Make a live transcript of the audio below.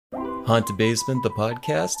Haunted Basement, the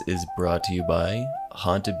podcast, is brought to you by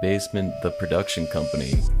Haunted Basement, the production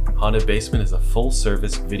company. Haunted Basement is a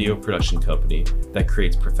full-service video production company that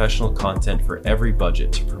creates professional content for every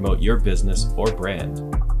budget to promote your business or brand.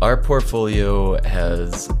 Our portfolio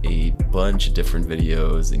has a bunch of different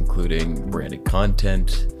videos, including branded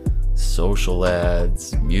content, social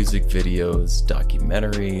ads, music videos,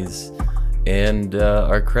 documentaries, and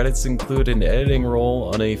our credits include an editing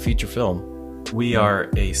role on a feature film. We are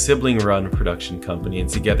a sibling-run production company, and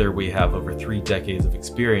together we have over 3 decades of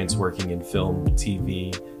experience working in film,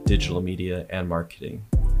 TV, digital media, and marketing.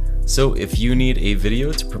 So if you need a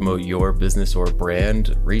video to promote your business or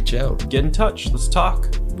brand, reach out. Get in touch. Let's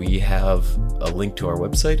talk. We have a link to our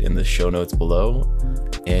website in the show notes below,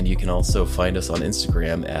 and you can also find us on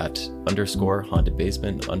Instagram at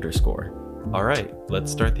 _hauntedbasement_. All right,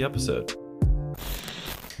 let's start the episode.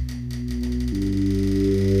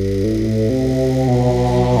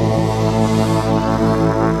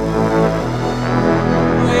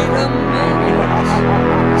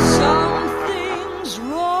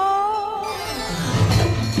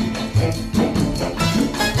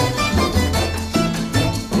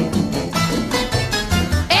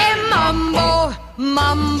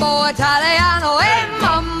 Mambo Italiano,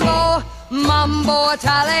 mambo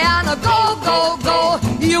Italiano, go, go, go,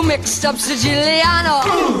 you mixed up Siciliano.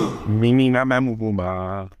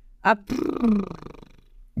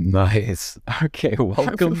 Nice. Okay,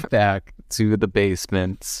 welcome back to The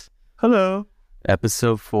Basement. Hello.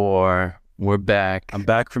 Episode 4. We're back. I'm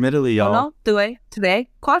back from Italy, y'all. Uno, due, tre,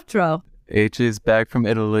 quattro. H is back from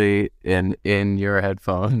Italy and in your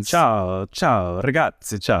headphones. Ciao, ciao,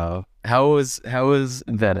 ragazzi, ciao. How was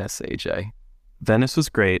Venice, AJ? Venice was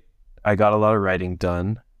great. I got a lot of writing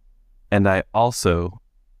done. And I also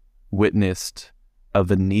witnessed a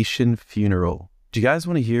Venetian funeral. Do you guys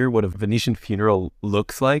want to hear what a Venetian funeral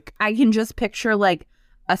looks like? I can just picture like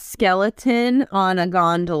a skeleton on a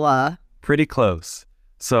gondola. Pretty close.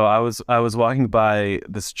 So I was walking by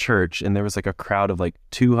this church and there was like a crowd of like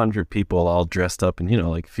 200 people all dressed up in,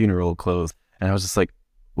 like funeral clothes. And I was just like,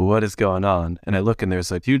 what is going on? And I look and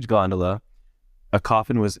there's a huge gondola. A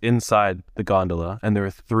coffin was inside the gondola and there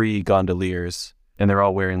were 3 gondoliers and they're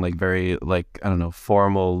all wearing like very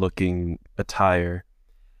formal looking attire.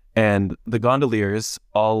 And the gondoliers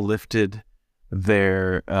all lifted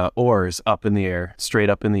their oars up in the air, straight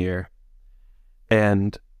up in the air.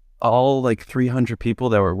 And all like 300 people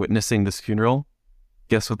that were witnessing this funeral,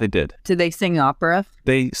 guess what they did? Did they sing opera?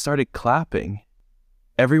 They started clapping.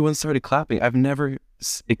 Everyone started clapping. I've never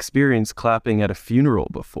experienced clapping at a funeral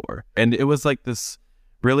before. And it was like this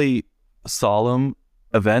really solemn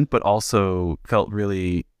event, but also felt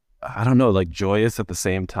really, joyous at the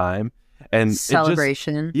same time. And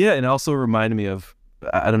celebration. And it also reminded me of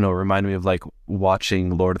like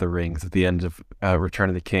watching Lord of the Rings at the end of Return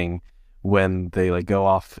of the King, when they like go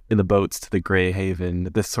off in the boats to the Grey Haven,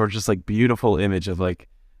 this sort of just like beautiful image of like,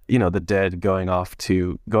 the dead going off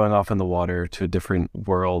in the water to a different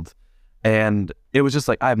world. And it was just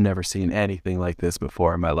like, I've never seen anything like this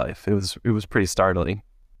before in my life. It was pretty startling.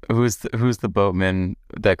 Who's the boatman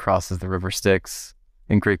that crosses the river Styx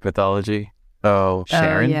in Greek mythology? Oh,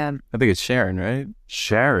 Sharon? Yeah. I think it's Sharon, right?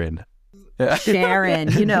 Sharon. Sharon,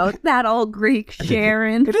 that old Greek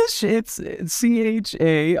Sharon. It is. It's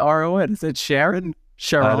Charon. Is it Sharon?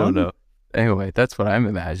 Sharon? I don't know. Anyway, that's what I'm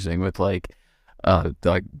imagining with like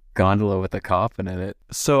the gondola with a coffin in it.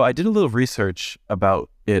 So I did a little research about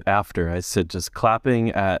it after. I said just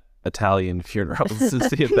clapping at Italian funerals to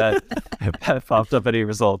see if that popped up any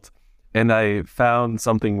results. And I found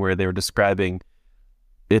something where they were describing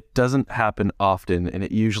it doesn't happen often, and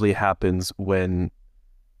it usually happens when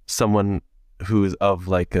someone who's of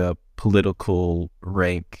like a political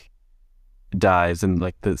rank dies, and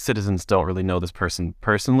like the citizens don't really know this person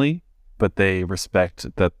personally, but they respect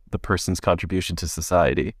that the person's contribution to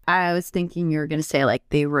society. I was thinking you were going to say like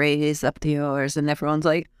they raise up the oars and everyone's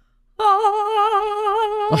like,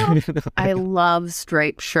 oh. I love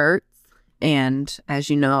striped shirts. And as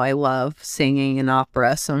you know, I love singing in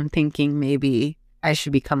opera. So I'm thinking maybe I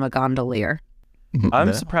should become a gondolier.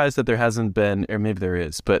 I'm surprised that there hasn't been, or maybe there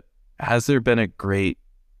is, but has there been a great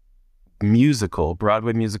musical,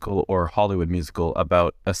 Broadway musical or Hollywood musical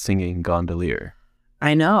about a singing gondolier?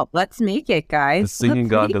 I know. Let's make it, guys. The singing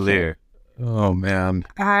gondolier. Oh, man.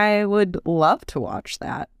 I would love to watch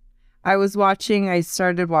that. I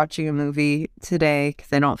started watching a movie today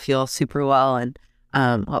because I don't feel super well. And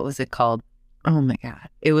what was it called? Oh, my God.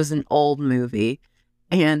 It was an old movie.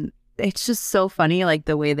 And it's just so funny, like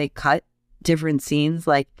the way they cut different scenes.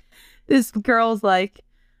 Like this girl's like,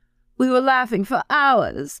 we were laughing for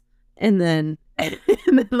hours. And then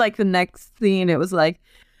And then, like, the next scene, it was like,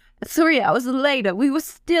 3 hours later, we were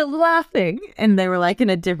still laughing. And they were, like, in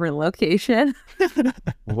a different location.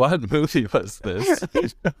 What movie was this?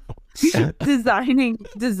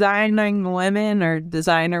 Designing women or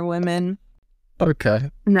designer women. Okay.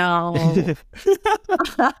 No.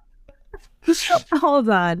 Hold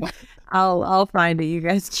on. I'll find it. You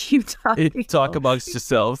guys keep talking. Talk amongst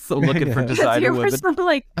yourselves. So looking for designer women.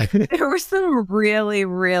 There were some really,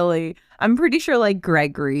 really. I'm pretty sure like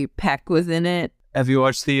Gregory Peck was in it. Have you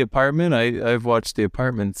watched The Apartment? I've watched The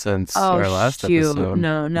Apartment since our last episode.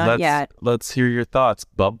 No, not yet. Let's hear your thoughts,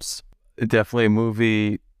 Bubs. Definitely a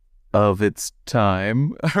movie of its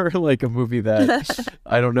time, or like a movie that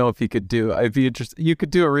I don't know if you could do. I'd be interested. You could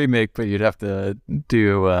do a remake, but you'd have to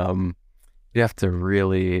do. You have to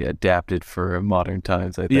really adapt it for modern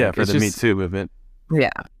times, I think. Yeah, for the Me Too movement. Yeah.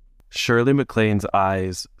 Shirley MacLaine's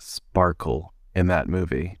eyes sparkle in that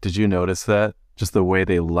movie. Did you notice that? Just the way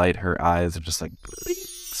they light her eyes are just like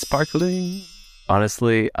sparkling.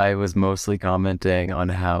 Honestly, I was mostly commenting on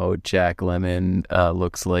how Jack Lemmon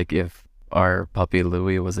looks like if our puppy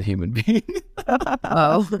Louie was a human being.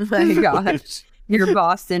 Oh my gosh. Your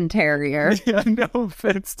Boston Terrier. Yeah, no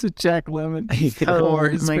offense to Jack Lemmon or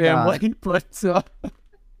his family,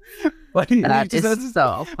 but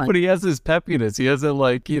he has his peppiness. He has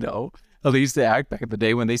they used to act back in the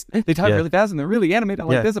day when they talk really fast and they're really animated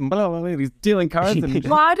like this and blah, blah, blah, he's dealing cards. And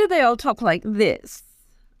why do they all talk like this?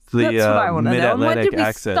 That's what I want to know. And when did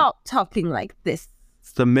we stop talking like this?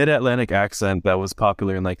 It's the mid-Atlantic accent that was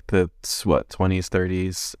popular in like the 20s,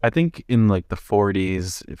 30s. I think in like the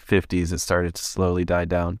 40s, 50s, it started to slowly die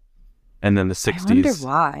down. And then the 60s. I wonder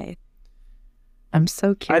why. I'm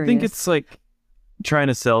so curious. I think it's like trying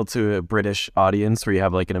to sell to a British audience where you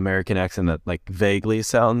have like an American accent that like vaguely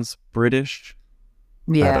sounds British.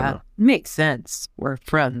 Yeah, makes sense. We're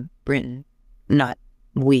from Britain, not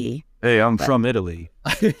we. Hey, I'm from Italy.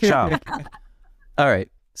 Ciao. All right.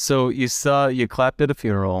 So you clapped at a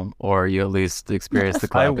funeral, or you at least experienced the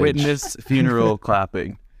clappage. I witnessed funeral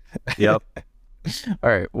clapping. Yep. All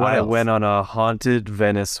right. I went on a haunted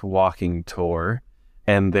Venice walking tour,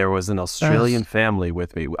 and there was an Australian family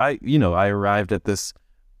with me. I arrived at this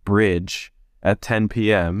bridge at 10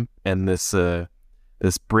 p.m. and this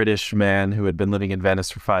British man who had been living in Venice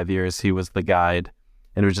for 5 years, he was the guide,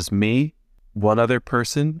 and it was just me, one other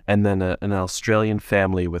person, and then an Australian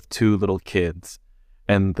family with 2 little kids.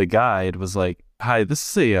 And the guide was like, "Hi,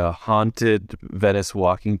 this is a haunted Venice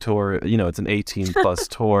walking tour. It's an 18+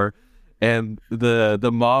 tour." And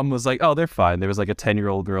the mom was like, "Oh, they're fine." There was like a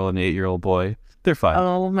 10-year-old girl and an 8-year-old boy. They're fine.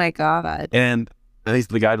 Oh my God. And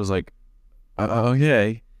the guide was like,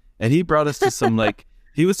 "Okay." And he brought us to some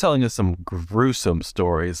he was telling us some gruesome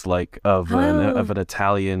stories of an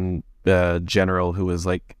Italian general who was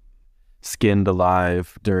like skinned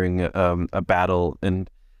alive during a battle, and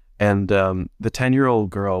the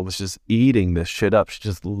 10-year-old girl was just eating this shit up. She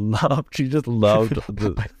just loved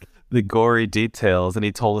the gory details. And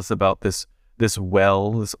he told us about this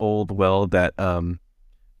old well that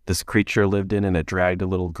this creature lived in, and it dragged a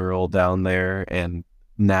little girl down there. And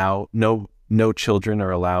now no children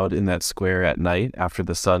are allowed in that square at night after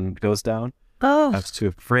the sun goes down. Oh. I was too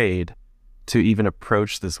afraid to even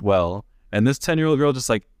approach this well. And this 10-year-old girl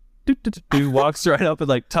just walks right up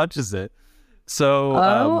and touches it.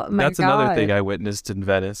 So that's another thing I witnessed in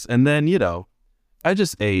Venice. And then, I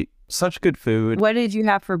just ate such good food. What did you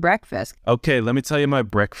have for breakfast? Okay, let me tell you my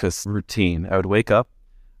breakfast routine. I would wake up,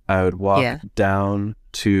 I would walk down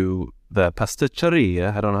to the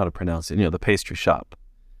pasticceria, I don't know how to pronounce it, the pastry shop.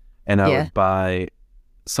 And I would buy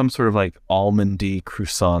some sort of almondy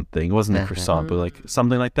croissant thing. It wasn't a croissant, but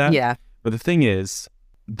something like that. Yeah. But the thing is,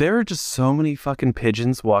 there are just so many fucking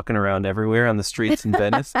pigeons walking around everywhere on the streets in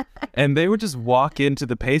Venice. And they would just walk into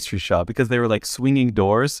the pastry shop because they were swinging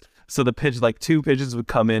doors. So the 2 pigeons would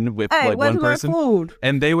come in with one person. Food?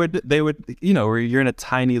 And they would, you're in a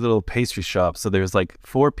tiny little pastry shop. So there's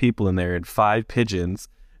 4 people in there and 5 pigeons.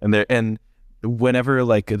 And whenever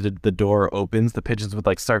the door opens, the pigeons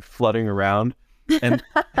would start fluttering around. And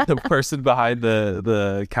the person behind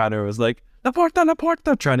the counter was like, "La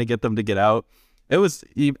porta," trying to get them to get out.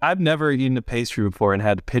 I've never eaten a pastry before and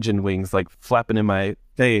had pigeon wings flapping in my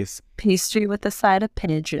face. Pastry with a side of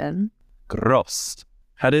pigeon. Gross.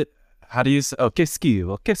 How do you say? Oh, che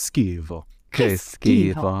schifo. Che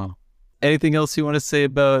schifo. Anything else you want to say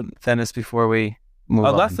about Venice before we move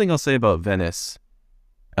on? Last thing I'll say about Venice.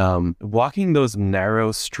 Walking those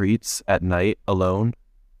narrow streets at night alone,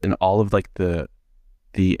 and all of the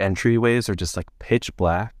entryways are just pitch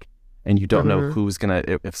black, and you don't know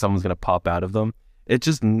if someone's gonna pop out of them.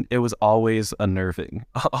 it was always unnerving,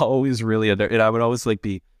 always really unnerving. And I would always like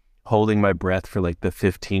be holding my breath for like the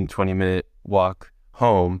 15-20 minute walk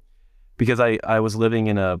home, because I was living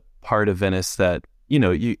in a part of Venice that, you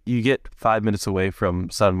know, you get 5 minutes away from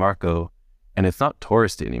San Marco and it's not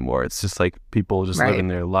touristy anymore. It's just like people just living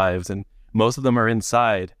their lives, and most of them are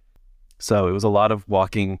inside. So it was a lot of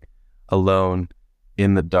walking alone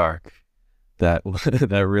in the dark that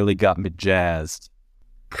that really got me jazzed.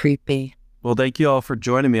 Creepy. Well, thank you all for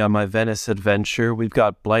joining me on my Venice adventure. We've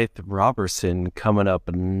got Blythe Robertson coming up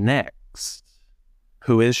next.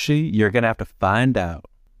 Who is she? You're going to have to find out.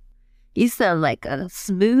 You sound like a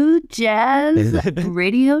smooth jazz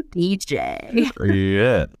radio DJ.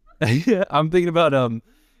 Yeah. I'm thinking about,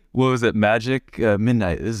 what was it? Magic?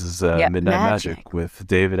 Midnight. This is Midnight Magic with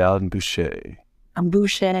David Allen Boucher.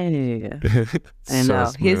 Boucher. I know.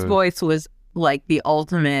 Smooth. His voice was like the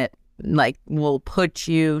ultimate, like, will put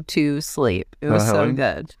you to sleep. It was so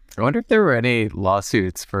good. I wonder if there were any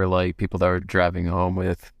lawsuits for like people that were driving home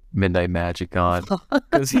with Midnight Magic on,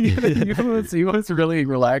 because he was really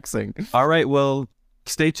relaxing. All right, well,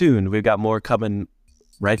 stay tuned. We've got more coming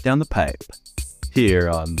right down the pipe here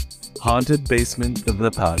on Haunted Basement of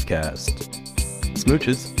the Podcast.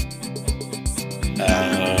 Smooches.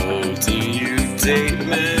 How do you date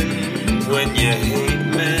men when you hate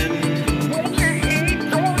men?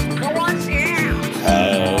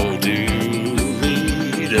 How do you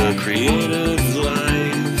lead a creative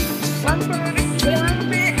life?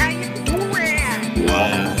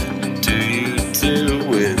 What do you do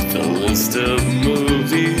with a list of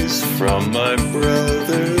movies from my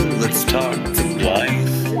brother? Let's talk to Blythe.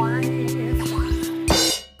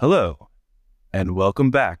 Hello, and welcome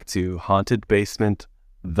back to Haunted Basement,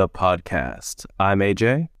 the podcast. I'm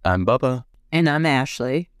AJ. I'm Bubba. And I'm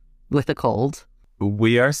Ashley with a cold.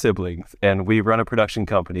 We are siblings, and we run a production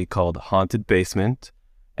company called Haunted Basement,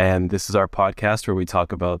 and this is our podcast where we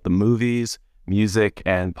talk about the movies, music,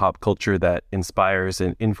 and pop culture that inspires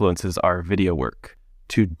and influences our video work.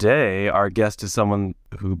 Today, our guest is someone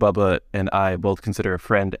who Bubba and I both consider a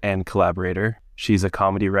friend and collaborator. She's a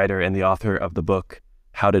comedy writer and the author of the book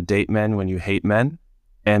How to Date Men When You Hate Men,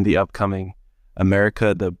 and the upcoming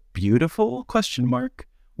America the Beautiful?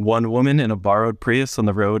 One Woman in a Borrowed Prius on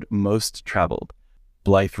the Road Most Traveled.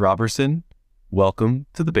 Blythe Robertson, welcome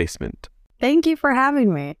to the basement. Thank you for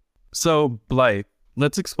having me. So, Blythe,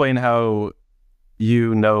 let's explain how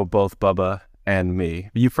you know both Bubba and me.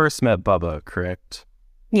 You first met Bubba, correct?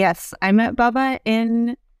 Yes, I met Bubba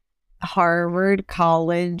in Harvard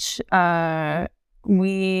College. God,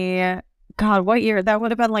 what year? That would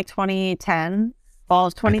have been like 2010. Fall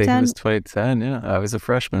of 2010? I think it was 2010, yeah. I was a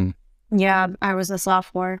freshman. Yeah, I was a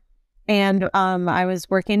sophomore. And I was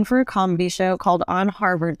working for a comedy show called On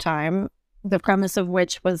Harvard Time, the premise of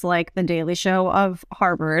which was like the Daily Show of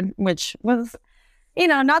Harvard, which was, you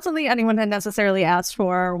know, not something anyone had necessarily asked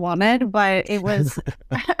for or wanted, but it was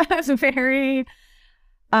a very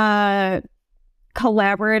collaborative,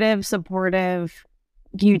 supportive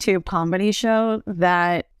YouTube comedy show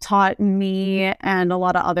that taught me and a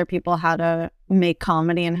lot of other people how to make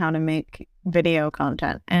comedy and how to make video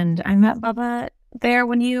content. And I met Bubba there.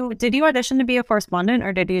 Did you audition to be a correspondent,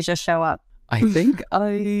 or did you just show up? I think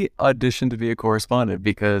I auditioned to be a correspondent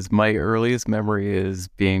because my earliest memory is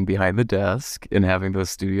being behind the desk and having those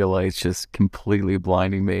studio lights just completely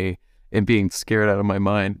blinding me and being scared out of my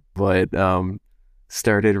mind. But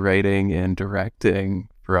started writing and directing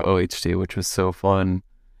for OHT, which was so fun.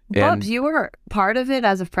 Bubs, you were part of it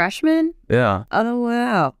as a freshman? Yeah. Oh,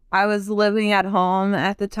 wow. I was living at home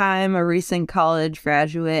at the time, a recent college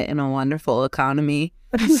graduate in a wonderful economy.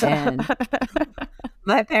 And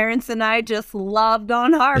my parents and I just loved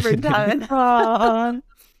On Harvard Time.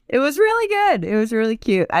 It was really good. It was really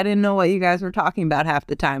cute. I didn't know what you guys were talking about half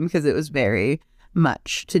the time because it was very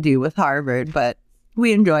much to do with Harvard, but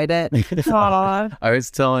we enjoyed it. I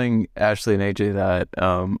was telling Ashley and AJ that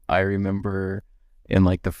I remember in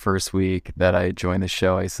like the first week that I joined the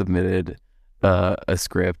show, I submitted a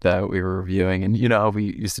script that we were reviewing, and you know how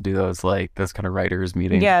we used to do those kind of writers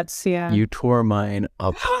meetings. Yes, yeah. You tore mine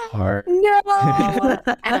apart. No.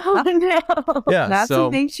 Oh, no. Yeah, That's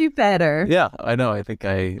what makes you better. Yeah, I know. I think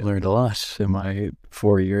I learned a lot in my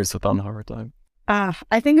 4 years with On Harvard Time.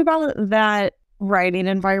 I think about that writing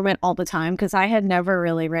environment all the time because I had never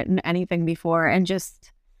really written anything before, and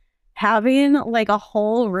just having like a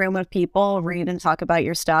whole room of people read and talk about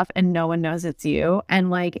your stuff and no one knows it's you, and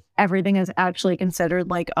like everything is actually considered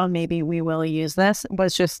like, oh, maybe we will use this,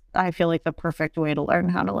 was just, I feel like, the perfect way to learn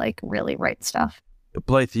how to like really write stuff.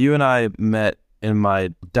 Blythe, you and I met in my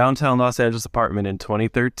downtown Los Angeles apartment in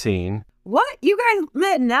 2013. What? You guys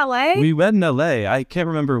met in LA? We met in LA. I can't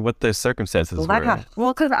remember what the circumstances were.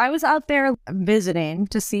 Well, because I was out there visiting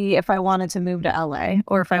to see if I wanted to move to LA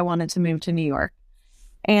or if I wanted to move to New York.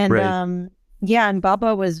 And Right. yeah, and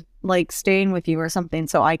Bubba was like staying with you or something.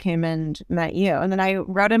 So I came and met you. And then I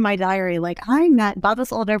wrote in my diary, like, I met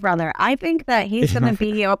Bubba's older brother. I think that he's going to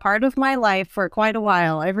be a part of my life for quite a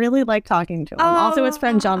while. I really like talking to him. Also, his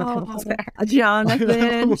friend Jonathan was there.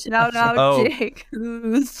 Jonathan, shout out Oh. Jake.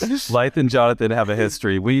 Who's- Blythe and Jonathan have a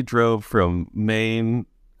history. We drove from Maine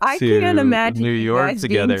I to can't imagine New you York guys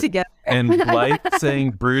being together. together. And Blythe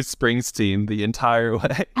sang Bruce Springsteen the entire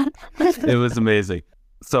way. It was amazing.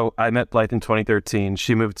 So I met Blythe in 2013.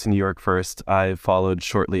 She moved to New York first. I followed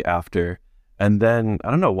shortly after. And then,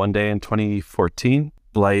 I don't know, one day in 2014,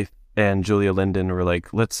 Blythe and Julia Linden were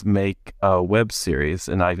like, let's make a web series.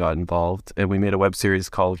 And I got involved. And we made a web series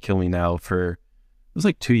called Kill Me Now for, it was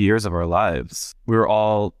like 2 years of our lives. We were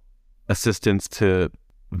all assistants to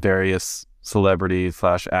various celebrities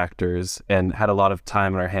 / actors and had a lot of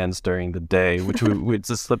time on our hands during the day, which we'd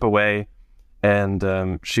just slip away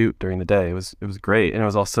and shoot during the day. It was great. And it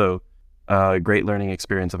was also a great learning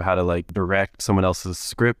experience of how to like direct someone else's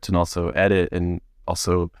script and also edit and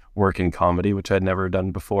also work in comedy, which I'd never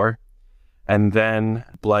done before. And then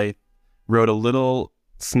Blythe wrote a little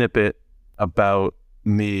snippet about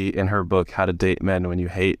me in her book, How to Date Men When You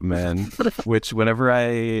Hate Men, which whenever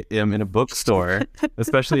I am in a bookstore,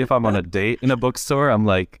 especially if I'm on a date in a bookstore, I'm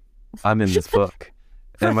like, I'm in this book.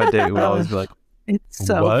 And my date would always be like, It's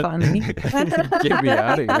so What? funny. Get me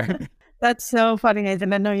out of here. That's so funny. I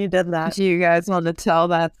didn't know you did that. Do you guys want to tell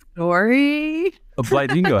that story? oh,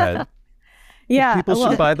 Blythe, you can go ahead. Yeah. People well,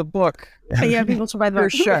 should buy the book. yeah, people should buy the For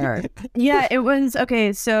book. sure. Yeah, it was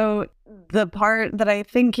okay. So the part that I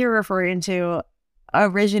think you're referring to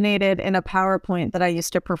originated in a PowerPoint that I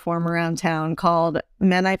used to perform around town called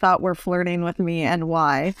Men I Thought Were Flirting with Me and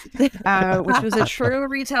Why, which was a true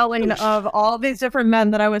retelling of all these different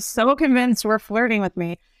men that I was so convinced were flirting with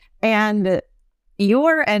me. And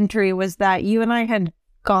your entry was that you and I had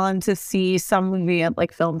gone to see some movie at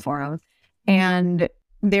like Film Forum, and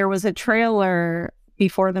there was a trailer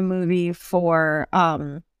before the movie for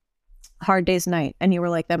Hard Day's Night, and you were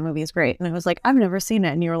like, that movie is great. And I was like, I've never seen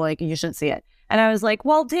it. And you were like, you should see it. And I was like,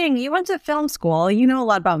 well, dang, you went to film school. You know a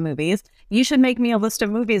lot about movies. You should make me a list of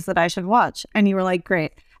movies that I should watch. And you were like,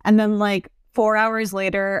 great. And then like 4 hours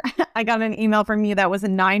later, I got an email from you that was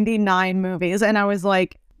 99 movies. And I was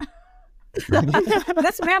like, this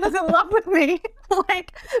man is in love with me.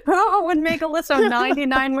 Like, who would make a list of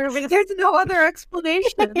 99 movies? There's no other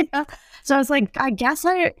explanation. Yeah. So I was like, I guess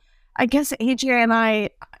AJ and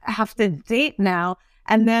I have to date now.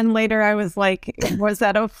 And then later I was like, was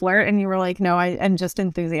that a flirt? And you were like, no, I am just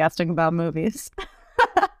enthusiastic about movies.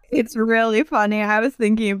 It's really funny. I was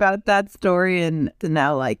thinking about that story, and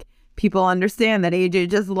now like people understand that AJ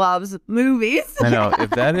just loves movies. I know. If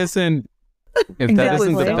that isn't the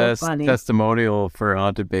Exactly. best Funny. testimonial for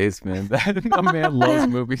Haunted Basement, that a man loves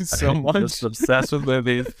movies so much. Just obsessed with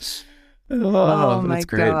movies. Oh my that's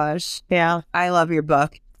great. gosh. Yeah. I love your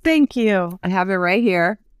book. Thank you. I have it right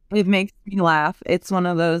here. It makes me laugh. It's one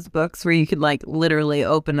of those books where you could like literally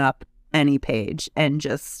open up any page and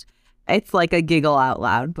just, it's like a giggle out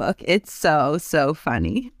loud book. It's so, so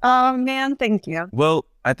funny. Oh man, thank you. Well,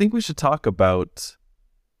 I think we should talk about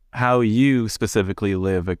how you specifically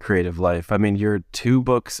live a creative life. I mean, you're 2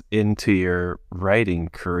 books into your writing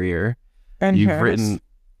career. You've written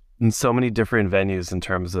in so many different venues in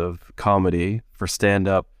terms of comedy, for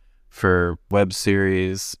stand-up, for web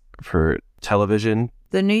series, for television.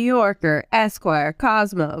 The New Yorker, Esquire,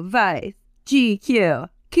 Cosmo, Vice, GQ.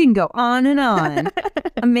 Can go on and on.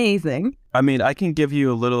 Amazing. I mean, I can give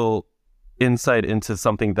you a little insight into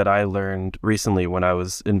something that I learned recently when I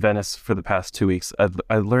was in Venice for the past 2 weeks.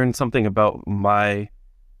 I learned something about my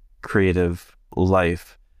creative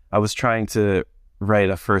life. I was trying to write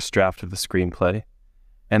a first draft of the screenplay,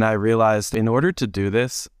 and I realized in order to do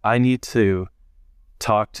this, I need to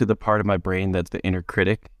talk to the part of my brain that's the inner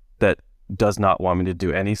critic that does not want me to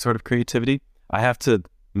do any sort of creativity. I have to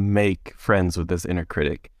make friends with this inner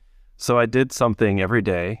critic. So I did something every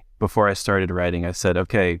day before I started writing. I said,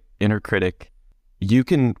 okay, inner critic, you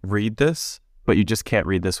can read this, but you just can't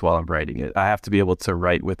read this while I'm writing it. I have to be able to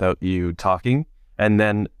write without you talking. And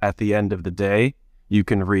then at the end of the day, you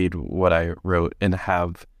can read what I wrote and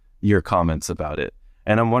have your comments about it.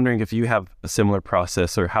 And I'm wondering if you have a similar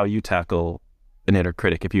process or how you tackle an inner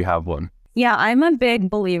critic, if you have one. Yeah, I'm a big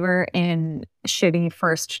believer in shitty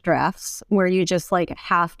first drafts where you just like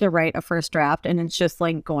have to write a first draft and it's just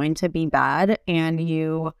like going to be bad and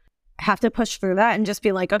you have to push through that and just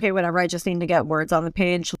be like, okay, whatever, I just need to get words on the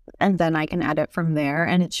page and then I can edit from there.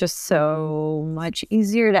 And it's just so much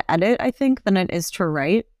easier to edit, I think, than it is to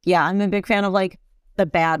write. Yeah, I'm a big fan of like the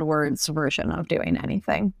bad words version of doing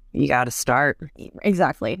anything. You got to start.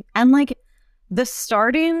 Exactly. And like the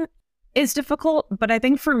starting is difficult, but I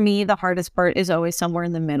think for me, the hardest part is always somewhere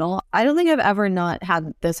in the middle. I don't think I've ever not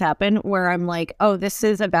had this happen where I'm like, oh, this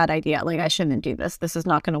is a bad idea. Like I shouldn't do this. This is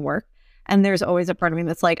not going to work. And there's always a part of me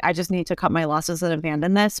that's like, I just need to cut my losses and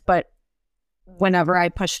abandon this. But whenever I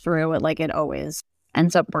push through it, like it always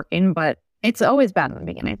ends up working, but it's always bad in the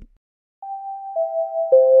beginning.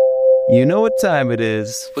 You know what time it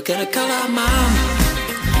is. We're gonna call our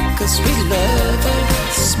mom, cause we love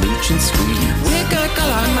her. Smooch and squeeze. We're gonna call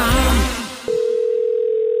our mom.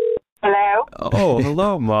 Hello? Oh,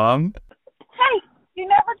 hello, Mom. Hey, you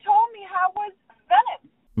never told me how was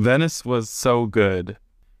Venice. Venice was so good,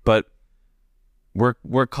 but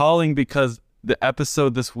we're calling because the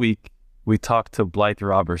episode this week, we talked to Blythe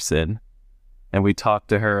Robertson, and we talked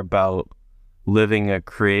to her about living a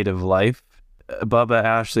creative life. Bubba,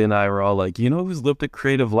 Ashley, and I were all like, you know who's lived a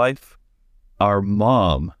creative life? Our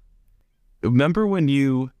mom. Remember when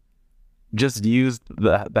you just used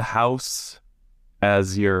the house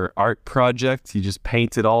as your art project? You just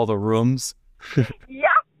painted all the rooms?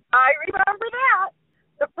 Yeah, I remember that.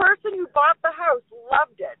 The person who bought the house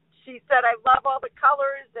loved it. She said, I love all the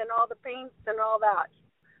colors and all the paints and all that.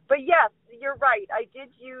 But yes, you're right. I did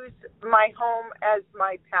use my home as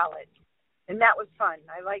my palette, and that was fun.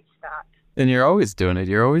 I liked that. And you're always doing it.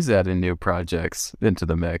 You're always adding new projects into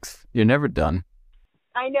the mix. You're never done.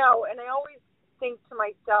 I know, and I always think to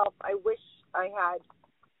myself, I wish I had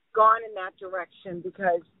gone in that direction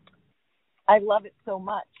because I love it so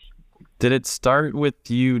much. Did it start with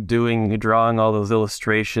you drawing all those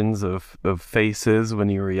illustrations of faces when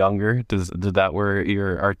you were younger? Did that where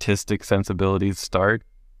your artistic sensibilities start?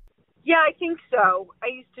 Yeah, I think so. I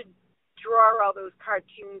used to draw all those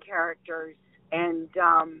cartoon characters, and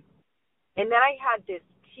then I had this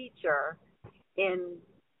teacher in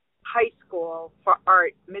high school for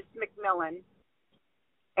art, Miss McMillan,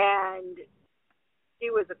 and she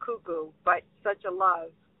was a cuckoo, but such a love.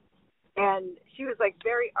 And she was like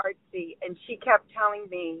very artsy, and she kept telling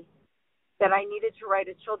me that I needed to write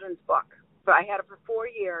a children's book. But I had it for 4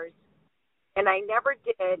 years, and I never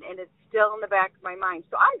did, and it's still in the back of my mind.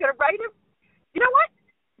 So I'm going to write it. You know what?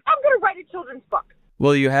 I'm going to write a children's book.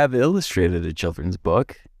 Well, you have illustrated a children's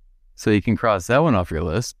book, so you can cross that one off your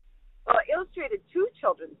list. Well, I illustrated 2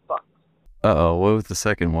 children's books. Uh-oh, what was the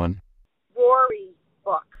second one? Rory's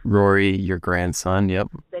book. Rory, your grandson, yep.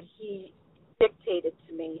 That he dictated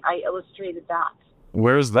to me. I illustrated that.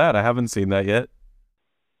 Where's that? I haven't seen that yet.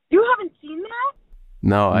 You haven't seen that?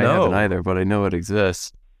 No, I No. haven't either, but I know it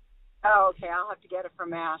exists. Oh, okay. I'll have to get it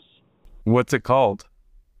from Ash. What's it called?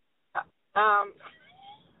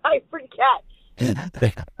 I forget.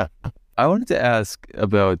 I wanted to ask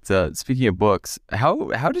about, speaking of books,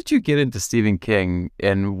 how did you get into Stephen King,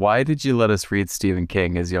 and why did you let us read Stephen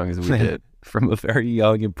King as young as we did? From a very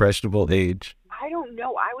young, impressionable age. I don't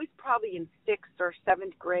know. I was probably in 6th or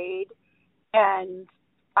 7th grade, and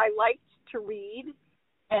I liked to read,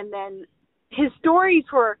 and then his stories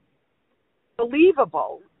were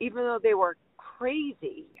believable, even though they were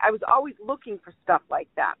crazy. I was always looking for stuff like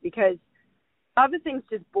that because other things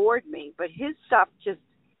just bored me, but his stuff just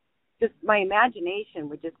my imagination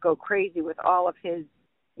would just go crazy with all of his,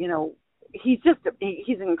 he's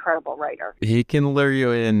an incredible writer. He can lure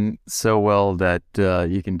you in so well that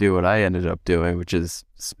you can do what I ended up doing, which is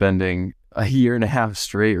spending a year and a half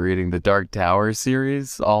straight reading the Dark Tower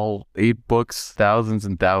series, all 8 books, thousands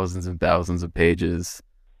and thousands and thousands of pages.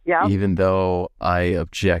 Yeah. Even though I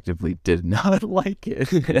objectively did not like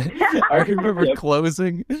it. I remember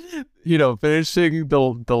closing, finishing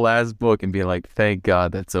the last book and being like, thank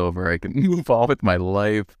God that's over. I can move on with my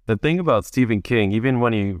life. The thing about Stephen King, even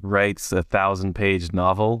when he writes a 1,000-page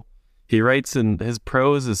novel, he writes and his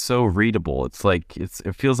prose is so readable. It's like, it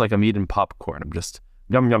feels like I'm eating popcorn. I'm just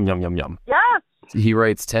yum, yum, yum, yum, yum. Yes. He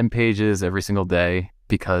writes 10 pages every single day,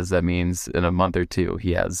 because that means in a month or two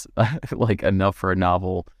he has like enough for a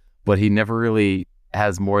novel, but he never really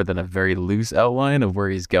has more than a very loose outline of where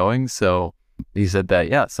he's going. So he said that,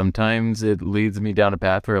 yeah, sometimes it leads me down a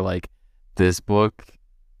path where like, this book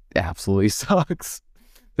absolutely sucks.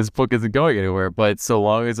 This book isn't going anywhere, but so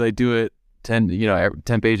long as I do it 10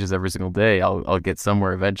 pages every single day, I'll get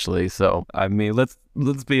somewhere eventually. So I mean, let's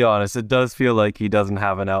be honest. It does feel like he doesn't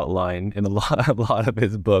have an outline in a lot of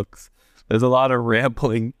his books. There's a lot of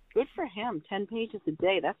rambling. Good for him. 10 pages a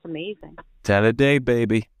day. That's amazing. 10 a day,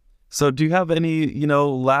 baby. So do you have any,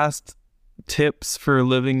 last tips for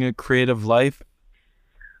living a creative life?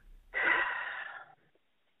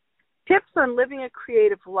 Tips on living a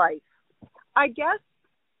creative life. I guess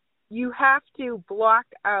you have to block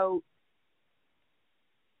out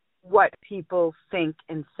what people think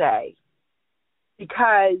and say,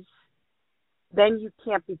 because then you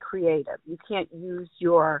can't be creative. You can't use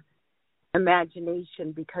your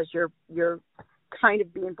imagination because you're kind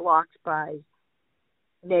of being blocked by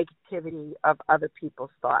negativity of other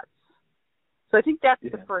people's thoughts. So I think that's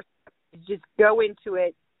the first step. Just go into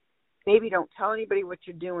it. Maybe don't tell anybody what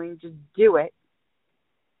you're doing. Just do it.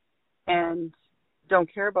 And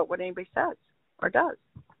don't care about what anybody says or does.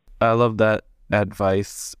 I love that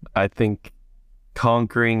advice. I think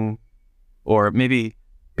conquering or maybe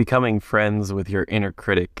becoming friends with your inner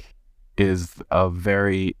critic is a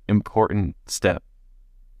very important step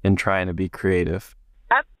in trying to be creative.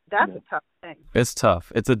 That's a tough thing. It's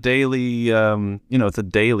tough. It's a daily, it's a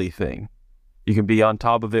daily thing. You can be on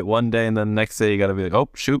top of it one day and then the next day you got to be like, oh,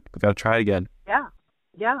 shoot, I got to try it again.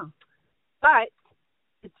 Yeah. But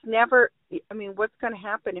it's never, what's going to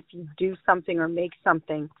happen if you do something or make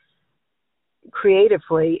something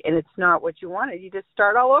creatively and it's not what you wanted? You just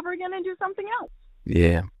start all over again and do something else.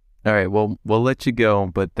 Yeah. All right. Well, we'll let you go,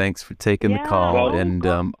 but thanks for taking the call. And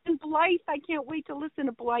Blythe, I can't wait to listen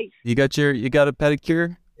to Blythe. You got a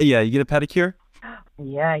pedicure? Yeah, you get a pedicure?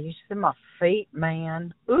 Yeah, you see my feet,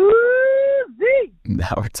 man. Ooh-zee.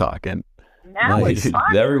 Now we're talking. Now we're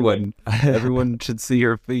talking. Everyone should see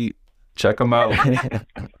your feet. Check them out.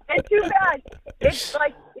 It's too bad. It's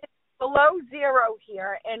below zero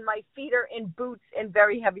here, and my feet are in boots and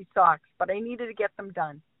very heavy socks, but I needed to get them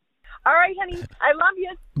done. All right, honey. I love you.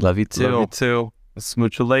 Love you too. Love you too. I'll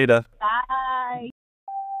smooch you later. Bye.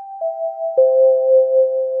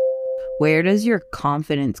 Where does your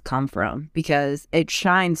confidence come from? Because it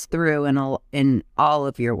shines through in all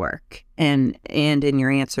of your work and in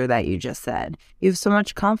your answer that you just said. You have so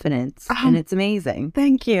much confidence, and it's amazing.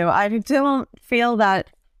 Thank you. I don't feel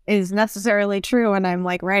that is necessarily true when I'm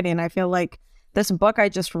like writing. I feel like this book I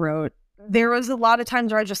just wrote, there was a lot of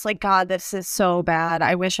times where I just like, God, this is so bad.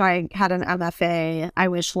 I wish I had an MFA. I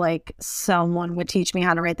wish like someone would teach me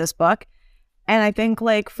how to write this book. And I think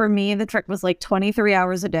like for me, the trick was like 23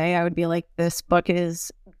 hours a day. I would be like, this book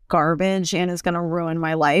is garbage and is going to ruin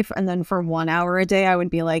my life. And then for 1 hour a day, I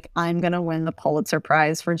would be like, I'm going to win the Pulitzer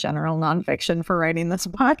Prize for general nonfiction for writing this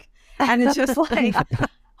book. And it's just like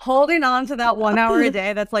holding on to that 1 hour a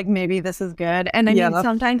day. That's like, maybe this is good. And I mean,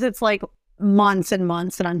 sometimes it's like months and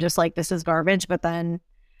months and I'm just like, this is garbage. But then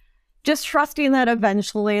just trusting that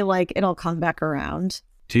eventually like it'll come back around.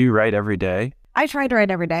 Do you write every day? I try to write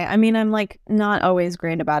every day. I mean, I'm like not always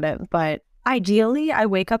great about it, but ideally I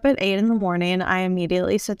wake up at 8 a.m. I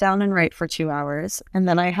immediately sit down and write for 2 hours. And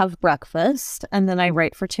then I have breakfast and then I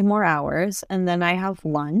write for 2 more hours. And then I have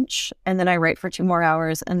lunch and then I write for 2 more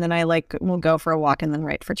hours. And then I like will go for a walk and then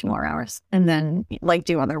write for 2 more hours and then like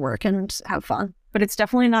do other work and have fun. But it's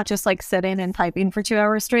definitely not just like sitting and typing for 2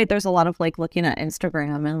 hours straight. There's a lot of like looking at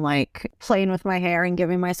Instagram and like playing with my hair and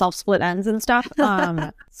giving myself split ends and stuff.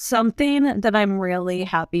 Something that I'm really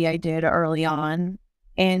happy I did early on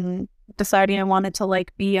in deciding I wanted to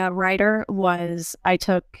like be a writer was I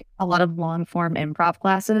took a lot of long form improv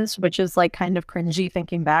classes, which is like kind of cringy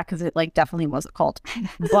thinking back because it like definitely was a cult.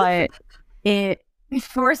 But it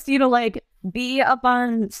forced you to like be up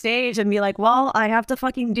on stage and be like, well, I have to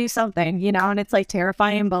fucking do something, you know, and it's like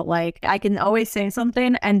terrifying, but like I can always say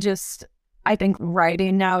something. And just I think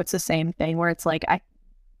writing now, it's the same thing where it's like I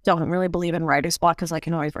don't really believe in writer's block because I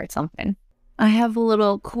can always write something. I have a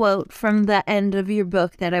little quote from the end of your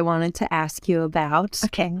book that I wanted to ask you about.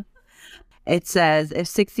 Okay. It says, if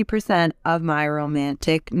 60% of my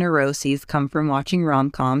romantic neuroses come from watching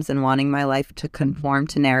rom-coms and wanting my life to conform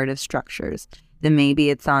to narrative structures, then maybe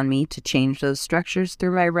it's on me to change those structures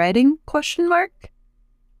through my writing? ?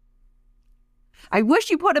 I wish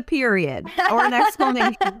you put a period or an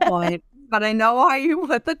exclamation point, but I know why you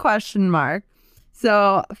put the question mark.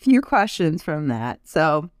 So a few questions from that.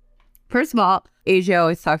 So first of all, Asia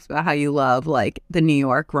always talks about how you love like the New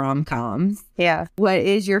York rom-coms. Yeah. What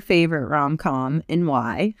is your favorite rom-com and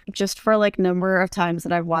why? Just for like number of times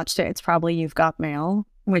that I've watched it, it's probably You've Got Mail,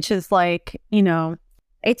 which is like, you know,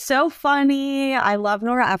 it's so funny. I love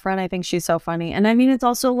Nora Ephron. I think she's so funny. And I mean, it's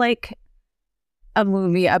also like a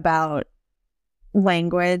movie about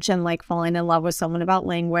language and like falling in love with someone about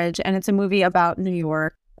language. And it's a movie about New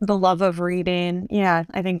York, the love of reading. Yeah,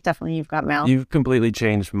 I think definitely You've Got Mail. You've completely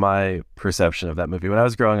changed my perception of that movie. When I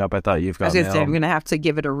was growing up, I thought You've Got Mail. I'm going to have to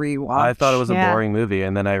give it a rewatch. I thought it was a boring movie.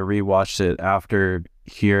 And then I rewatched it after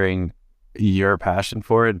hearing your passion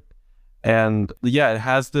for it. And yeah, it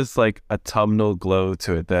has this like autumnal glow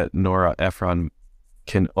to it that Nora Ephron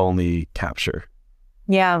can only capture.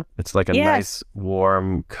 Yeah. It's like a nice,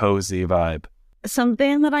 warm, cozy vibe.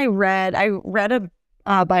 Something that I read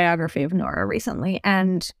a biography of Nora recently,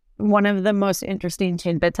 and one of the most interesting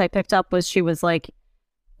tidbits I picked up was she was like,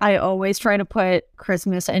 I always try to put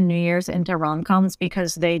Christmas and New Year's into rom-coms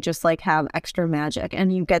because they just like have extra magic,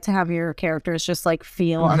 and you get to have your characters just like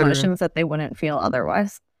feel emotions that they wouldn't feel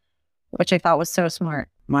otherwise, which I thought was so smart.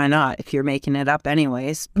 Why not? If you're making it up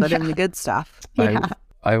anyways, put in the good stuff. Yeah.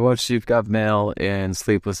 I watched You've Got Mail and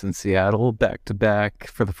Sleepless in Seattle back to back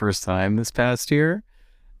for the first time this past year.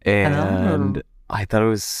 And I thought it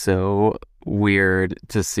was so weird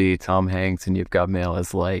to see Tom Hanks in You've Got Mail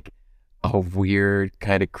as like a weird,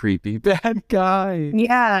 kind of creepy bad guy.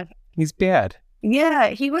 Yeah. He's bad. Yeah.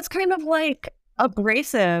 He was kind of like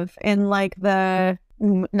abrasive in like the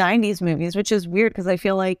 90s movies, which is weird because I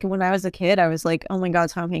feel like when I was a kid, I was like, oh my God,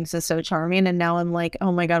 Tom Hanks is so charming. And now I'm like,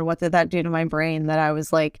 oh my God, what did that do to my brain? That I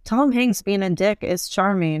was like, Tom Hanks being a dick is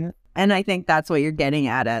charming. And I think that's what you're getting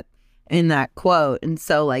at in that quote. And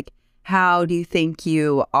so like, how do you think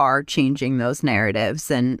you are changing those narratives,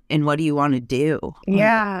 and what do you want to do?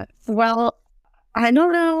 Yeah. Well, I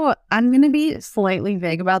don't know. I'm going to be slightly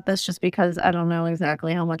vague about this just because I don't know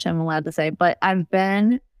exactly how much I'm allowed to say, but I've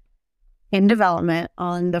been in development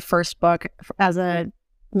on the first book as a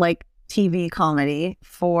like TV comedy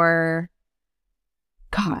for,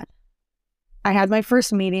 God, I had my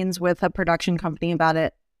first meetings with a production company about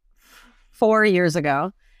it 4 years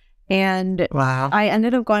ago. And Wow. I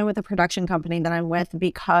ended up going with a production company that I'm with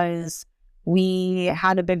because we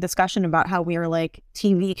had a big discussion about how we were like,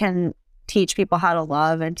 TV can teach people how to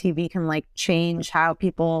love, and TV can like change how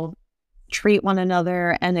people treat one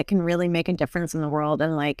another, and it can really make a difference in the world.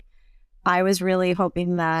 And like, I was really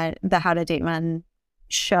hoping that the How to Date Men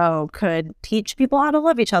show could teach people how to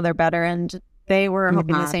love each other better, and they were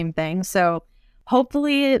hoping the same thing. So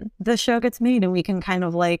hopefully the show gets made and we can kind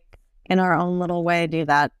of like in our own little way do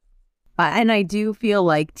that. And I do feel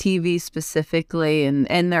like TV specifically,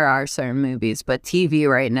 and there are certain movies, but TV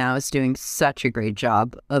right now is doing such a great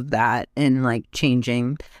job of that and like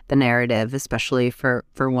changing the narrative, especially for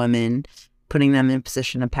women, putting them in a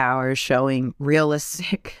position of power, showing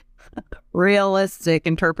realistic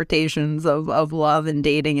interpretations of love and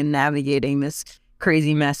dating and navigating this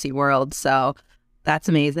crazy, messy world. So that's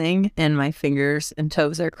amazing. And my fingers and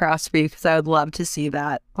toes are crossed for you because I would love to see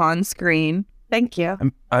that on screen. Thank you.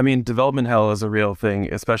 I mean, development hell is a real thing,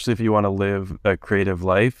 especially if you want to live a creative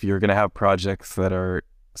life. You're going to have projects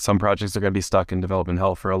some projects are going to be stuck in development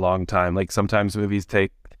hell for a long time. Like sometimes movies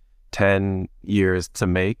take 10 years to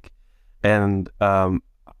make. And I'm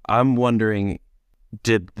wondering,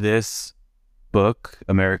 did this book,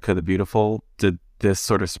 America the Beautiful, did this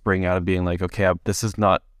sort of spring out of being like, okay, this is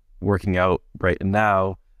not working out right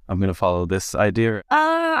now, I'm going to follow this idea?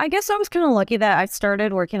 I guess I was kind of lucky that I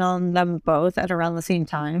started working on them both at around the same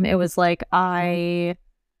time. It was like I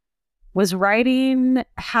was writing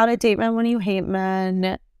How to Date Men When You Hate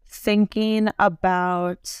Men, thinking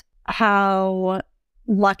about how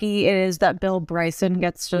lucky it is that Bill Bryson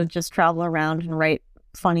gets to just travel around and write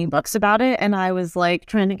funny books about it. And I was like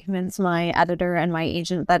trying to convince my editor and my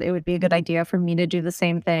agent that it would be a good idea for me to do the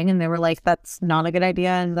same thing. And they were like, that's not a good idea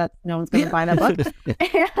and that no one's going to buy that book.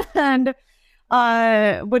 And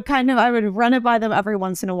I would run it by them every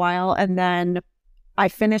once in a while. And then I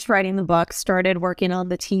finished writing the book, started working on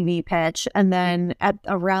the TV pitch. And then at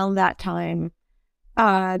around that time,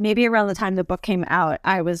 maybe around the time the book came out,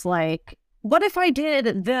 I was like, what if I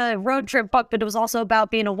did the road trip book, but it was also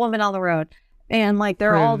about being a woman on the road? And like,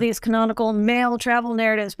 there are all these canonical male travel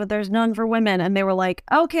narratives, but there's none for women. And they were like,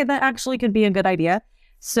 okay, that actually could be a good idea.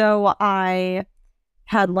 So I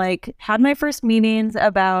had my first meetings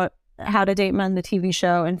about How to Date Men, the TV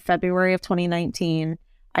show, in February of 2019.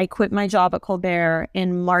 I quit my job at Colbert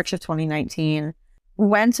in March of 2019,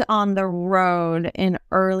 went on the road in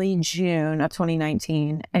early June of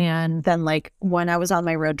 2019. And then like when I was on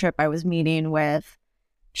my road trip, I was meeting with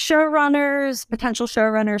potential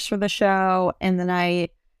showrunners for the show. And then I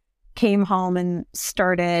came home and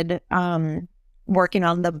started working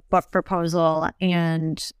on the book proposal.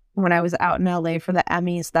 And when I was out in LA for the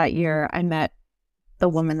Emmys that year, I met the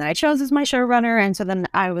woman that I chose as my showrunner. And so then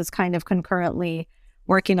I was kind of concurrently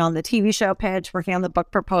working on the TV show pitch, working on the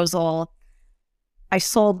book proposal. I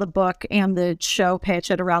sold the book and the show pitch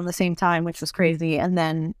at around the same time, which was crazy. And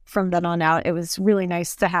then from then on out, it was really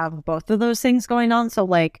nice to have both of those things going on. So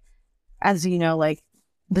like, as you know, like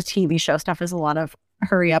the TV show stuff is a lot of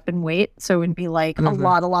hurry up and wait. So it would be like a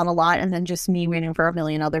lot. And then just me waiting for a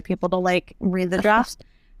million other people to like read the drafts.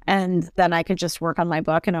 And then I could just work on my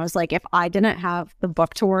book. And I was like, if I didn't have the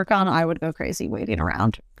book to work on, I would go crazy waiting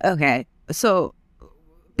around. Okay. So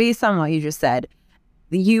based on what you just said,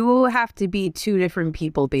 you have to be two different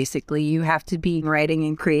people, basically. You have to be writing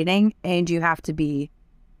and creating, and you have to be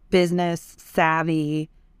business savvy,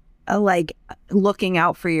 like looking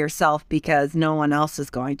out for yourself because no one else is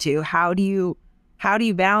going to. How do you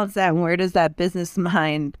balance that, and where does that business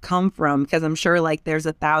mind come from? Because I'm sure like there's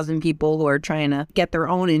 1,000 people who are trying to get their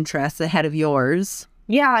own interests ahead of yours.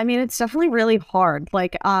 Yeah, I mean, it's definitely really hard.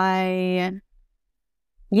 Like I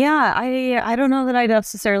don't know that I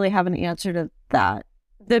necessarily have an answer to that.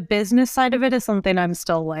 The business side of it is something I'm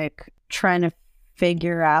still like trying to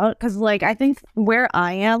figure out, because like I think where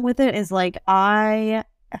I am with it is like I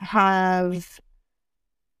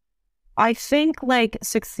think like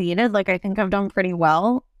succeeded. Like I think I've done pretty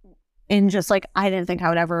well in just like I didn't think I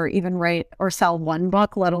would ever even write or sell one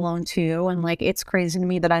book, let alone two. And like it's crazy to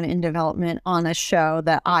me that I'm in development on a show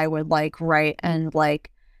that I would like write and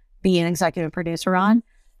like be an executive producer on.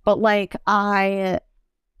 But like I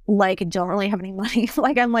like don't really have any money.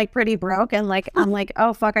 Like I'm like pretty broke, and like I'm like,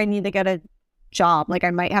 oh fuck, I need to get a job. Like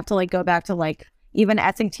I might have to like go back to like even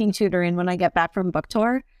teen tutoring when I get back from book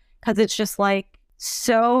tour, because it's just like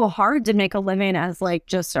so hard to make a living as like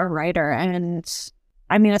just a writer. And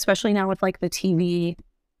I mean, especially now with like the TV,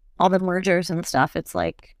 all the mergers and stuff, it's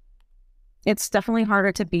like it's definitely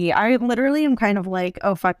harder to be. I literally am kind of like,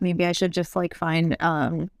 oh fuck, maybe I should just like find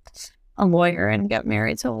a lawyer and get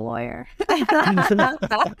married to a lawyer.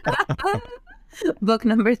 Book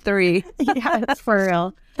number 3. Yeah, that's for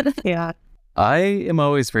real. Yeah. I am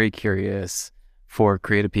always very curious for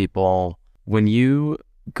creative people. When you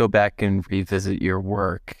go back and revisit your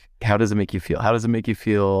work, how does it make you feel? How does it make you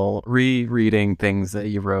feel rereading things that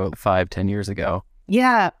you wrote 5-10 years ago?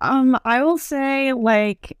 Yeah. I will say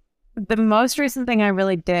like the most recent thing I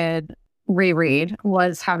really did reread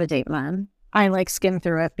was How to Date Men. I like skimmed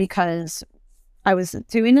through it because I was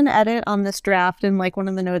doing an edit on this draft, and like one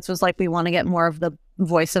of the notes was like, we want to get more of the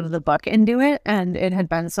voice of the book into it. And it had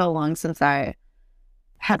been so long since I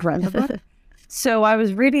had read the book. So I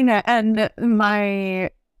was reading it, and my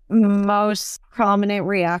most prominent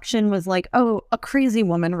reaction was like, oh, a crazy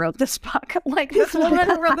woman wrote this book. Like this woman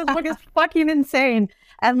who wrote this book is fucking insane.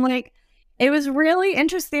 And like, it was really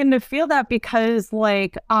interesting to feel that, because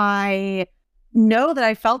like, I know that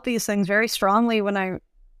I felt these things very strongly when I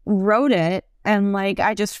wrote it, and like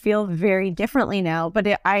I just feel very differently now. But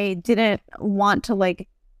I didn't want to like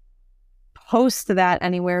post that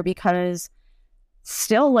anywhere, because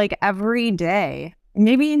still like every day,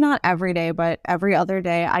 maybe not every day, but every other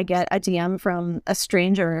day, I get a DM from a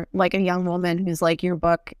stranger, like a young woman who's like, your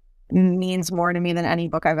book means more to me than any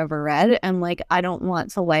book I've ever read. And like I don't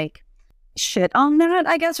want to like shit on that,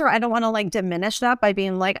 I guess, or I don't want to like diminish that by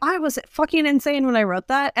being like, I was fucking insane when I wrote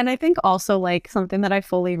that. And I think also like something that I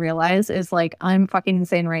fully realize is like, I'm fucking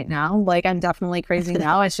insane right now. Like I'm definitely crazy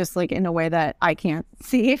now. It's just like in a way that I can't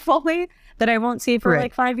see fully, that I won't see for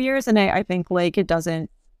like 5 years. And I think like it doesn't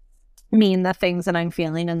mean the things that I'm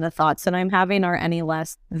feeling and the thoughts that I'm having are any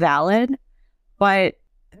less valid. But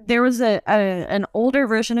there was an older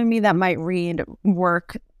version of me that might read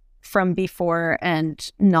work from before and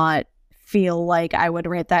not feel like I would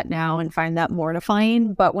write that now and find that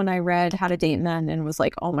mortifying. But when I read How to Date Men and was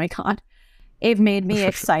like, oh my God, it made me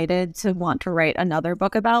excited to want to write another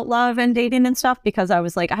book about love and dating and stuff, because I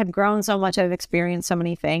was like, I've grown so much, I've experienced so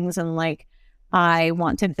many things, and like I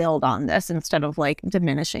want to build on this instead of like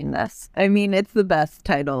diminishing this. I mean, it's the best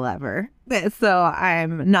title ever. So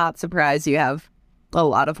I'm not surprised you have a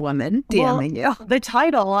lot of women DMing you. The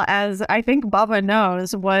title, as I think Bubba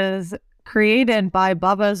knows, was created by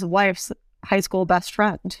Bubba's wife's high school best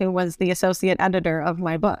friend, who was the associate editor of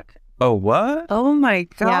my book. Oh, what? Oh my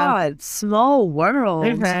God. Yeah. Small world.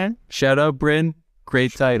 Mm-hmm. Shout out, Bryn.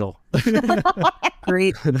 Great title.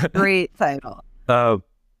 Great title.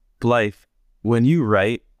 Blythe, when you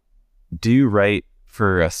write, do you write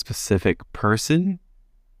for a specific person?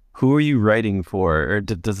 Who are you writing for? Or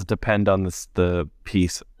does it depend on the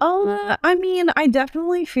piece? I mean, I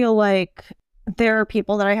definitely feel like there are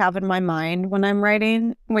people that I have in my mind when I'm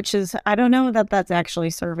writing, which is, I don't know that that's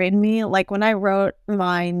actually serving me. Like when I wrote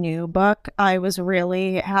my new book, I was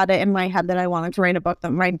really had it in my head that I wanted to write a book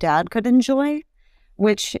that my dad could enjoy,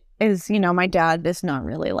 which is, you know, my dad is not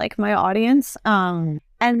really like my audience. And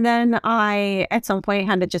then I, at some point,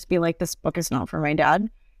 had to just be like, this book is not for my dad.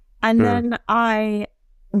 And then I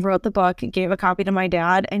wrote the book, gave a copy to my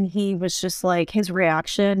dad, and he was just like, his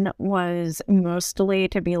reaction was mostly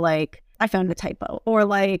to be like, I found a typo, or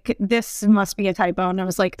like, this must be a typo. And I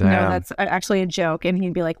was like, no, Damn. that's actually a joke. And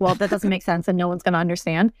he'd be like, well, that doesn't make sense and no one's going to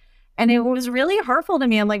understand. And it was really hurtful to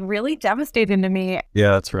me and like really devastating to me.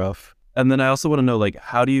 Yeah, that's rough. And then I also want to know, like,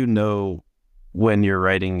 how do you know when your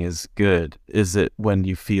writing is good? Is it when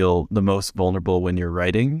you feel the most vulnerable when you're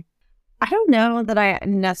writing? I don't know that I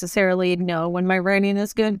necessarily know when my writing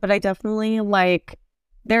is good, but I definitely like,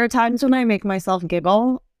 there are times when I make myself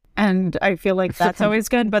giggle and I feel like that's always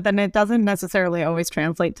good, but then it doesn't necessarily always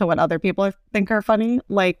translate to what other people think are funny.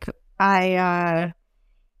 Like, I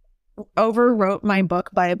overwrote my book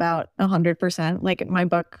by about 100%. Like, my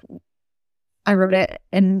book, I wrote it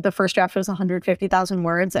and the first draft was 150,000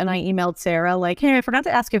 words, and I emailed Sarah like, hey, I forgot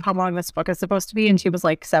to ask you how long this book is supposed to be, and she was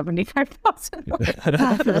like 75,000 words.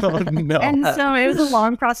 Oh, no. And so it was a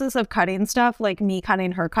long process of cutting stuff, like me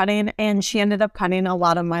cutting, her cutting, and she ended up cutting a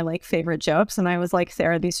lot of my like favorite jokes, and I was like,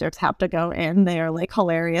 Sarah, these jokes have to go in. They are like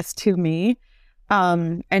hilarious to me.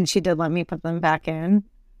 And she did let me put them back in.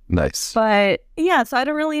 Nice. But yeah, so I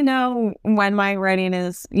don't really know when my writing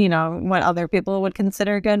is, you know, what other people would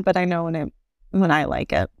consider good, but I know when I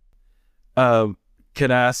like it. Can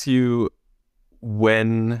I ask you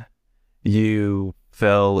when you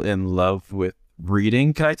fell in love with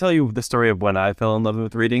reading? Can I tell you the story of when I fell in love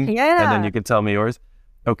with reading? Yeah. And then you can tell me yours.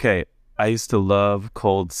 Okay. I used to love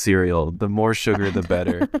cold cereal. The more sugar, the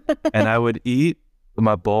better. And I would eat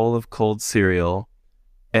my bowl of cold cereal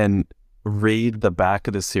and read the back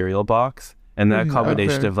of the cereal box. And that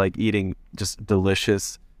combination of like eating just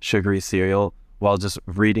delicious sugary cereal while just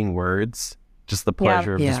reading words, just the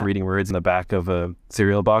pleasure of just reading words in the back of a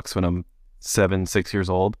cereal box when I'm 6 years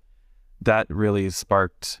old, that really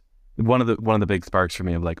sparked one of the big sparks for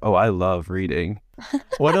me of like, oh, I love reading.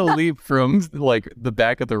 What a leap from like the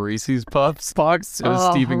back of the Reese's Puffs box to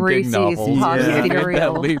a Stephen Reese's King novel. Puffs Yeah,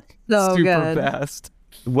 cereal. that leap So super good. fast.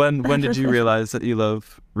 When did you realize that you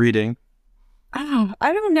love reading? Oh,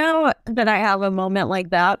 I don't know that I have a moment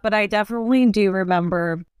like that, but I definitely do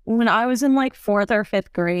remember when I was in like 4th or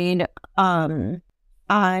 5th grade,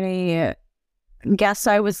 I guess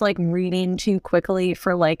I was like reading too quickly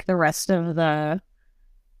for like the rest of the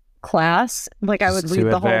class. Like, I would Just read too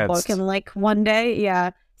the whole advanced. book in like one day.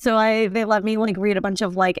 Yeah. So they let me like read a bunch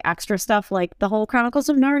of like extra stuff, like the whole Chronicles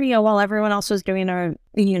of Narnia, while everyone else was doing a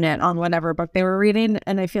unit on whatever book they were reading.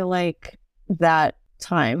 And I feel like that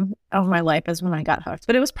time of my life is when I got hooked.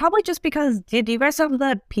 But it was probably just because, did you guys have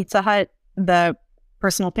the Pizza Hut, the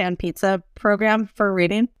personal pan pizza program for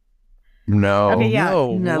reading? No. Okay, yeah.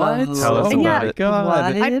 No, No. what? Tell us Oh about my it.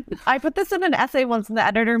 God. What? I put this in an essay once, and the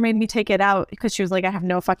editor made me take it out because she was like, I have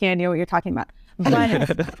no fucking idea what you're talking about.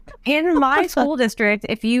 But in my school district,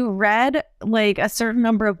 if you read like a certain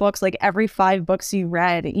number of books, like every 5 books you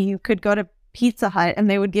read, you could go to Pizza Hut and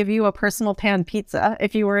they would give you a personal pan pizza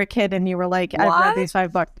if you were a kid and you were like, I've read What? these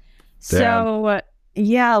 5 books. Damn. So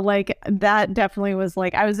yeah, like that definitely was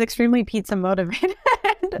like, I was extremely pizza motivated.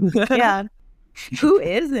 Yeah. Who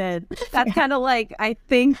isn't? That's kind of like, I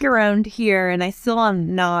think around here, and I still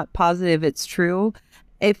am not positive it's true.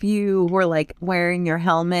 If you were like wearing your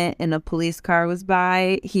helmet and a police car was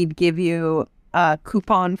by, he'd give you a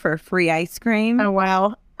coupon for free ice cream. Oh,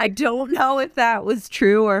 wow. I don't know if that was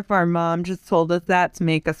true or if our mom just told us that to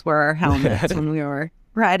make us wear our helmets when we were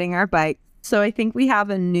riding our bike. So I think we have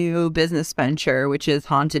a new business venture, which is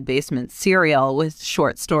Haunted Basement cereal with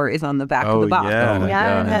short stories on the back of the box. yeah. Oh my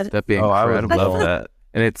Yeah. God, that'd be Oh, I would incredible. love that.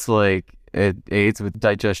 And it's like it aids with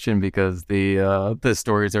digestion because the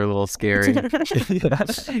stories are a little scary.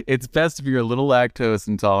 It's best if you're a little lactose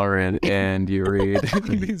intolerant and you read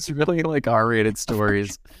these really like R-rated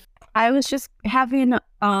stories. I was just having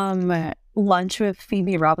lunch with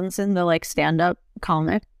Phoebe Robinson, the like stand-up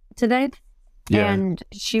comic today. Yeah. And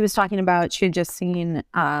she was talking about, she had just seen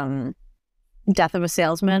Death of a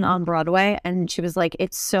Salesman on Broadway. And she was like,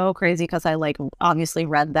 it's so crazy because I like obviously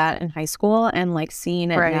read that in high school, and like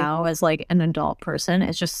seeing it Right. now as like an adult person,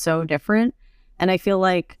 it's just so different. And I feel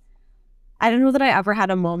like, I don't know that I ever had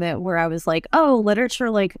a moment where I was like, oh, literature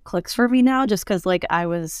like clicks for me now, just because like I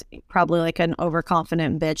was probably like an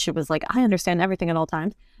overconfident bitch. It was like, I understand everything at all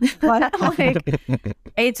times. But like,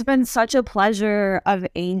 it's been such a pleasure of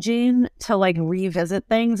aging to like revisit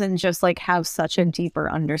things and just like have such a deeper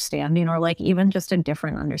understanding, or like even just a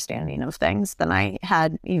different understanding of things than I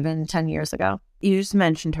had even 10 years ago. You just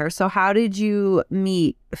mentioned her. So how did you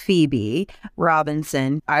meet Phoebe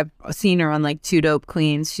Robinson? I've seen her on like Two Dope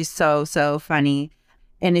Queens. She's so funny.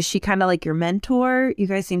 And is she kind of like your mentor? You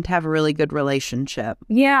guys seem to have a really good relationship.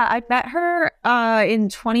 Yeah, I met her in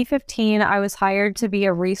 2015. I was hired to be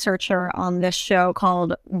a researcher on this show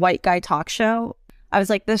called White Guy Talk Show. I was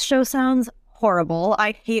like, this show sounds horrible.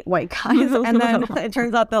 I hate white guys. And then it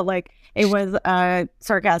turns out that like it was a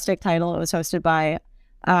sarcastic title. It was hosted by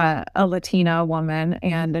a Latina woman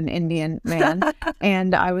and an Indian man.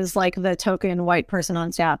 And I was like the token white person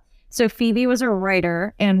on staff. So Phoebe was a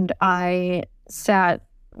writer and I sat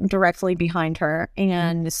directly behind her.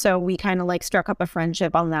 And so we kind of like struck up a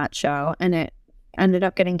friendship on that show, and it ended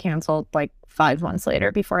up getting canceled like 5 months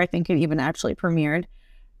later before I think it even actually premiered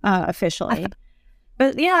officially.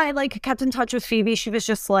 But yeah, I like kept in touch with Phoebe. She was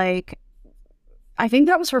just like, I think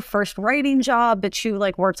that was her first writing job, but she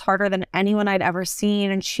like worked harder than anyone I'd ever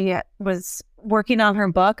seen. And she was working on her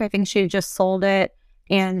book. I think she had just sold it,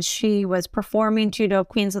 and she was performing 2 Dope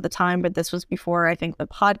Queens at the time, but this was before I think the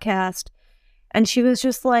podcast. And she was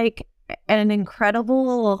just like an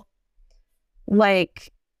incredible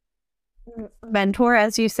like mentor,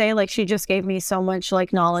 as you say. Like she just gave me so much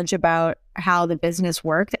like knowledge about how the business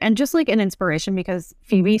worked, and just like an inspiration, because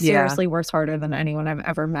Phoebe seriously works harder than anyone I've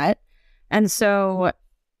ever met. And so,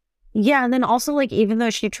 yeah. And then also like, even though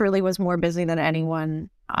she truly was more busy than anyone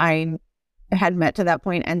I had met to that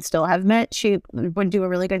point and still have met, she would do a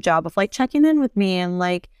really good job of like checking in with me and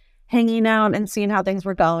like hanging out and seeing how things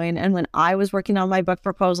were going. And when I was working on my book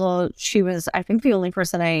proposal, she was, I think, the only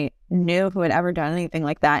person I knew who had ever done anything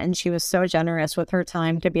like that. And she was so generous with her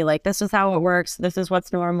time to be like, this is how it works. This is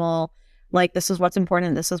what's normal. Like, this is what's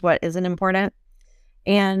important. This is what isn't important.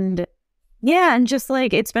 And yeah, and just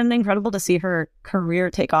like, it's been incredible to see her career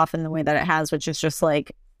take off in the way that it has, which is just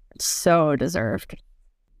like so deserved.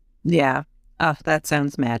 Yeah. Oh, that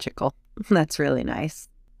sounds magical. That's really nice.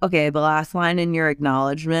 Okay, the last line in your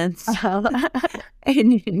acknowledgments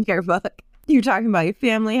in your book, you're talking about your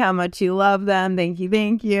family, how much you love them. Thank you,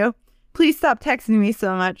 thank you. Please stop texting me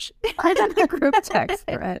so much. I did a group text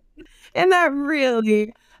thread. And that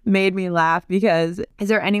really made me laugh, because is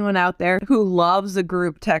there anyone out there who loves a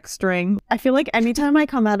group text string? I feel like anytime I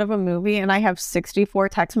come out of a movie and I have 64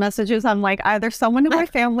 text messages, I'm like, either someone in my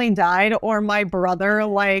family died or my brother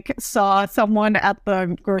like saw someone at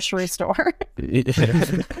the grocery store.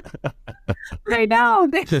 Right now.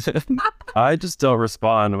 I just don't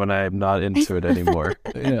respond when I'm not into it anymore.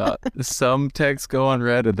 Yeah, some texts go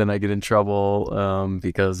unread, and then I get in trouble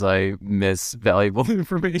because I miss valuable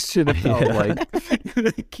information about like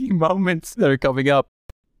key moments that are coming up.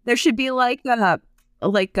 There should be like a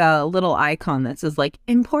little icon that says like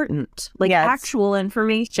important, like actual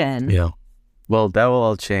information. Yeah. Well, that will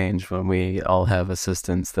all change when we all have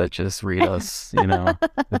assistants that just read us,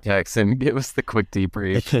 the text and give us the quick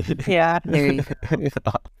debrief. Yeah, there you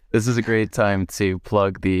go. This is a great time to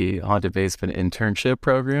plug the Haunted Basement internship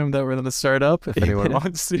program that we're going to start up. If anyone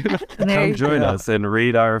wants to come join us and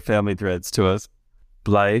read our family threads to us.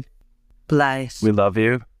 Blythe, we love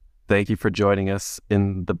you. Thank you for joining us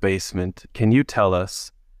in the basement. Can you tell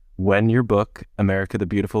us when your book, America the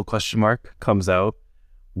Beautiful ? Comes out,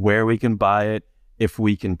 where we can buy it, if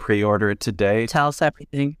we can pre-order it today? Tell us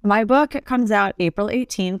everything. My book comes out April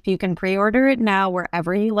 18th. You can pre-order it now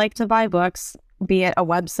wherever you like to buy books, be it a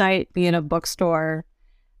website, be it a bookstore.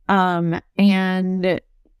 And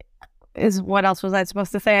what else was I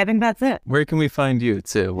supposed to say? I think that's it. Where can we find you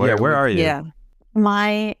too? Where are you? Yeah.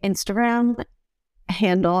 My Instagram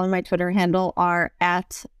handle and my Twitter handle are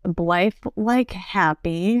at Blythe Like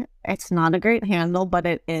Happy. It's not a great handle, but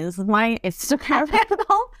it is my Instagram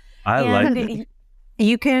handle. I like it.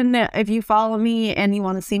 You can, if you follow me and you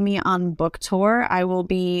want to see me on book tour, I will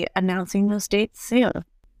be announcing those dates soon.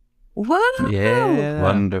 What? Yeah.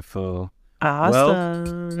 Wonderful. Awesome.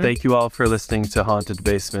 Well, thank you all for listening to Haunted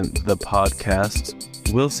Basement, the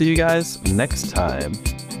podcast. We'll see you guys next time.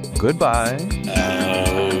 Goodbye.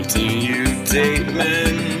 How do you date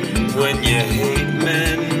men when you hate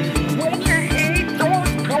men? When you hate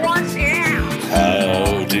those boys, yeah.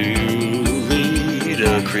 How do you lead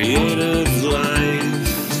a creative life?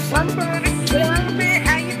 Somebody tell me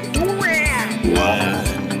how you doing.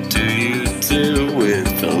 What do you do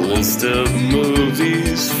with a list of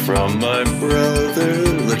movies from my brother?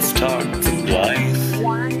 Let's talk